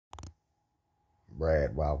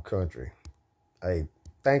Brad Wild Country. Hey,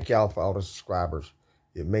 thank y'all for all the subscribers.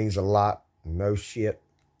 It means a lot. No shit.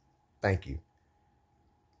 Thank you.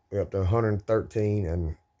 We're up to 113,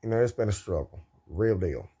 and you know it's been a struggle. Real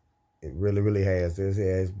deal. It really, really has. This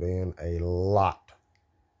has been a lot.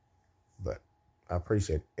 But I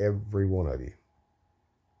appreciate every one of you.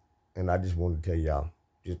 And I just wanted to tell y'all,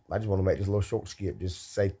 I just want to make this little short skit.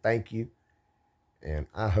 Just say thank you. And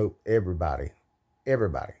I hope everybody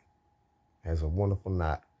has a wonderful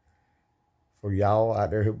night. For y'all out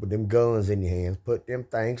there with them guns in your hands, put them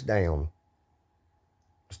things down.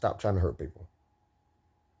 Stop trying to hurt people.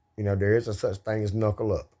 You know, there is a such thing as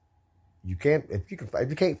knuckle up. You can't, if you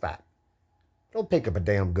can't fight, don't pick up a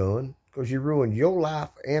damn gun, because you ruin your life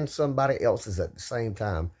and somebody else's at the same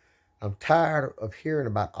time. I'm tired of hearing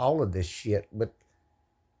about all of this shit, but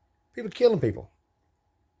people killing people.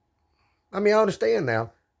 I mean, I understand now.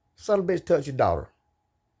 Son of a bitch touch your daughter.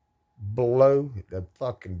 Blow the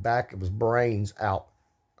fucking back of his brains out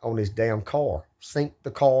on his damn car. Sink the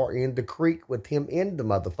car in the creek with him in the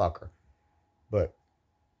motherfucker. But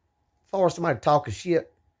as far as somebody talking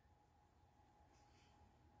shit,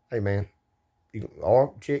 hey man,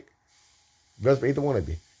 or chick, goes for either one of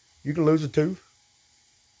you. You can lose a tooth.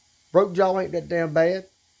 Broke jaw ain't that damn bad.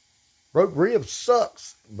 Broke rib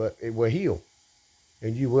sucks, but it will heal.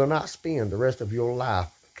 And you will not spend the rest of your life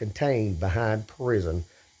contained behind prison,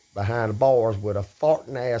 behind bars with a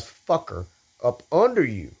farting ass fucker up under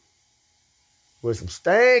you with some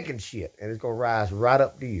stinking shit, and it's going to rise right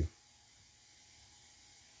up to you.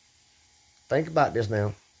 Think about this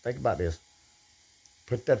now. Think about this.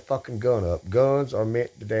 Put that fucking gun up. Guns are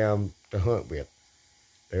meant to hunt with.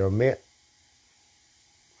 They are meant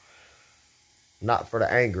not for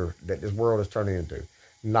the anger that this world is turning into.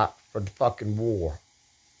 Not for the fucking war.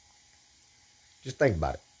 Just think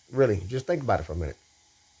about it. Really, just think about it for a minute.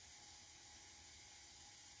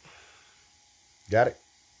 Got it?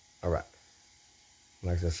 All right.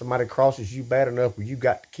 Like I said, somebody crosses you bad enough where you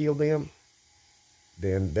got to kill them,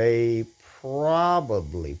 then they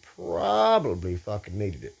probably fucking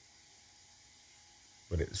needed it.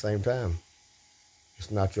 But at the same time,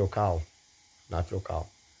 it's not your call. Not your call.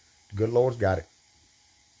 The good Lord's got it.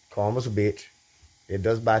 Karma's a bitch. It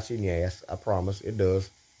does bite you in the ass. I promise. It does.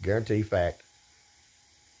 Guarantee fact.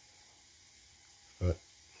 But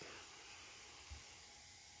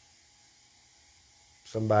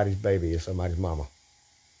somebody's baby is somebody's mama.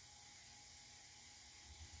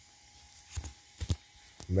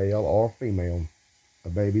 Male or female, a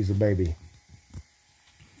baby's a baby.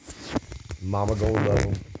 Mama gonna love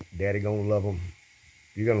them. Daddy gonna love them.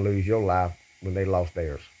 You're gonna lose your life when they lost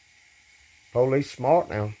theirs. Police smart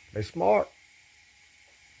now. They smart.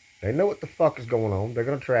 They know what the fuck is going on. They're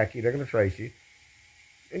gonna track you. They're gonna trace you.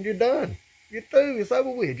 And you're done. You're through. It's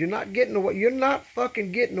over with. You're not getting away. You're not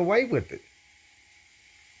fucking getting away with it.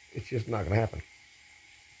 It's just not gonna happen.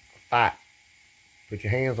 Fight. Put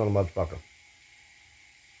your hands on the motherfucker.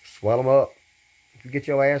 Swell them up. If you get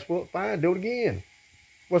your ass whooped, fine, do it again.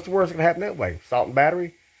 What's the worst that can happen that way? Assault and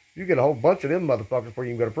battery? You get a whole bunch of them motherfuckers before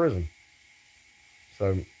you can go to prison.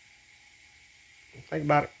 So, think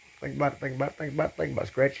about it. Think about it. Think about it. Think about it. Think about it.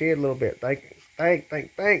 Scratch your head a little bit.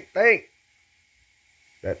 Think.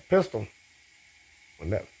 That pistol,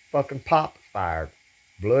 when that fucking pop fired,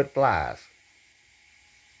 blood flies.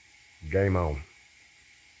 Game on.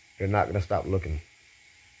 They're not going to stop looking.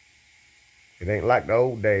 It ain't like the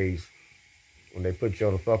old days when they put you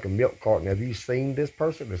on a fucking milk carton. Have you seen this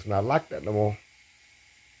person? It's not like that no more.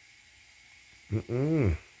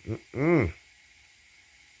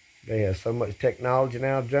 They have so much technology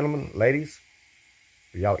now, gentlemen, ladies.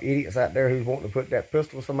 For y'all idiots out there who's wanting to put that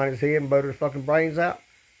pistol in somebody's head and blow their fucking brains out.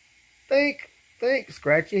 Think.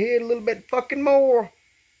 Scratch your head a little bit fucking more.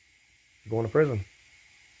 You're going to prison.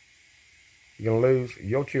 You're going to lose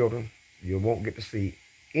your children. You won't get to see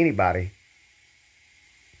anybody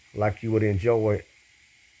like you would enjoy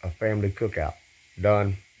a family cookout.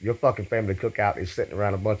 Done. Your fucking family cookout is sitting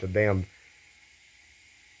around a bunch of damn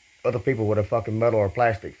other people with a fucking metal or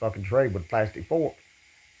plastic fucking tray with a plastic fork.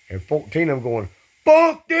 And 14 of them going,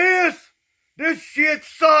 fuck this! This shit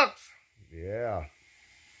sucks! Yeah.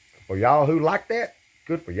 For y'all who like that,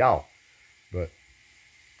 good for y'all. But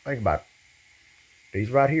think about it.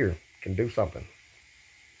 These right here can do something.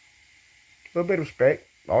 A little bit of respect,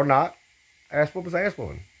 or not. Ass whooping's ass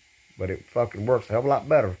whooping. But it fucking works a hell of a lot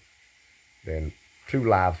better than 2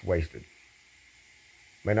 lives wasted.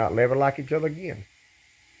 May not never like each other again.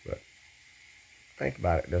 But think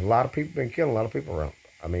about it. There's a lot of people been killing a lot of people around.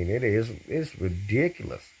 I mean, it's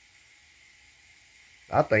ridiculous.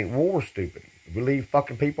 I think war's stupid. If we leave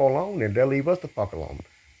fucking people alone, then they'll leave us the fuck alone.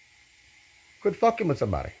 Quit fucking with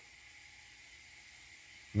somebody.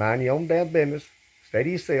 Mind your own damn business. Stay to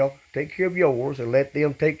yourself. Take care of yours and let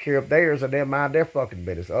them take care of theirs and then mind their fucking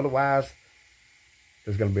business. Otherwise,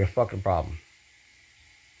 there's going to be a fucking problem.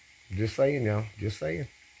 Just saying, y'all. Just saying.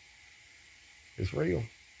 It's real.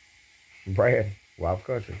 Brad, Wild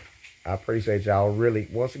Country. I appreciate y'all really.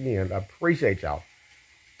 Once again, I appreciate y'all.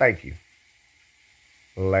 Thank you.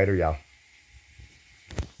 Later, y'all.